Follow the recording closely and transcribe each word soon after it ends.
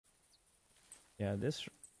Yeah, this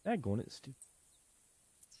that going it's stupid.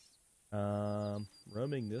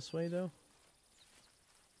 Roaming this way though.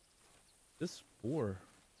 This boar,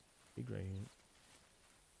 big right here.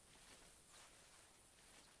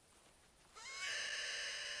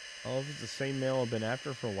 Oh, if it's the same male I've been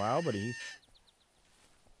after for a while, but he's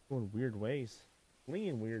going weird ways,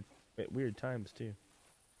 fleeing weird at weird times too.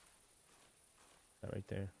 That right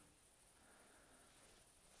there.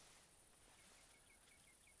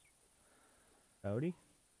 Howdy.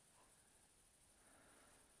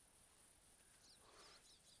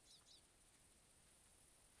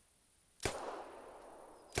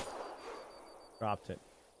 Dropped it.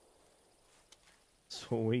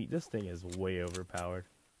 Sweet. This thing is way overpowered.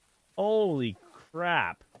 Holy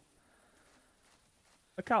crap.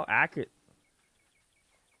 Look how accurate.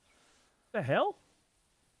 What the hell?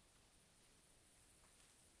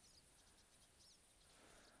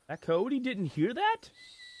 That Cody didn't hear that?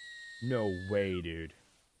 No way, dude.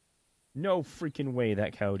 No freaking way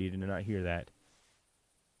that Cody did not hear that.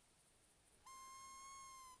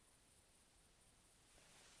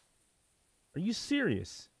 Are you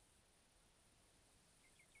serious?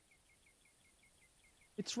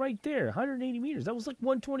 It's right there, 180 meters. That was like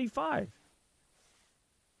 125.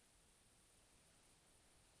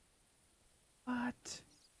 What?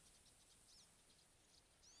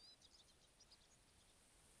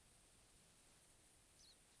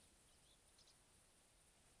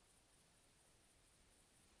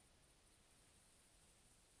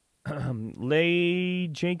 Lay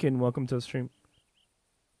Jenkin, welcome to the stream.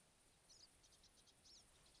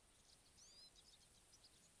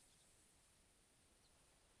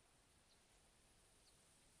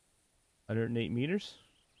 $108 meters.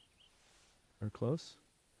 Or close.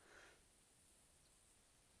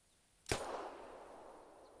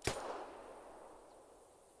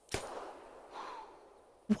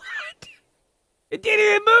 What? It didn't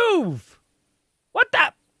even move! What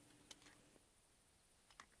the?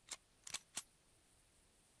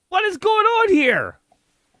 What is going on here?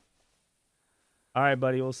 Alright,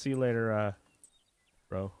 buddy. We'll see you later,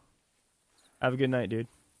 bro. Have a good night, dude.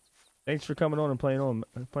 Thanks for coming on and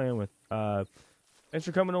playing with. Thanks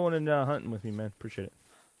for coming on and hunting with me, man. Appreciate it.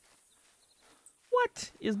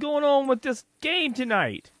 What is going on with this game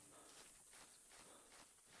tonight?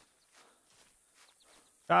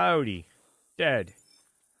 Coyote. Dead.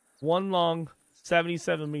 One long,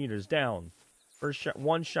 77 meters down. First shot,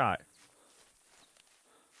 one shot.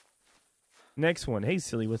 Next one. Hey,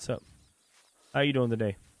 silly, what's up? How you doing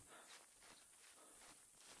today?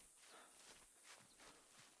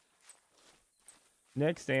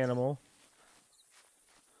 Next animal.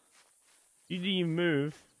 You didn't even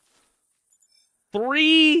move.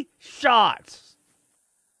 3 shots.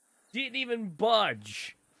 Didn't even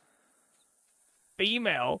budge.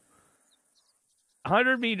 Female.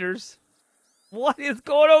 100 meters. What is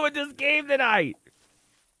going on with this game tonight?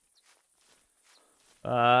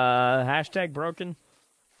 Hashtag broken.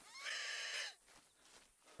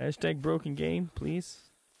 Hashtag broken game, please.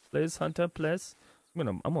 Please, Hunter, please.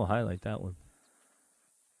 I'm gonna highlight that one.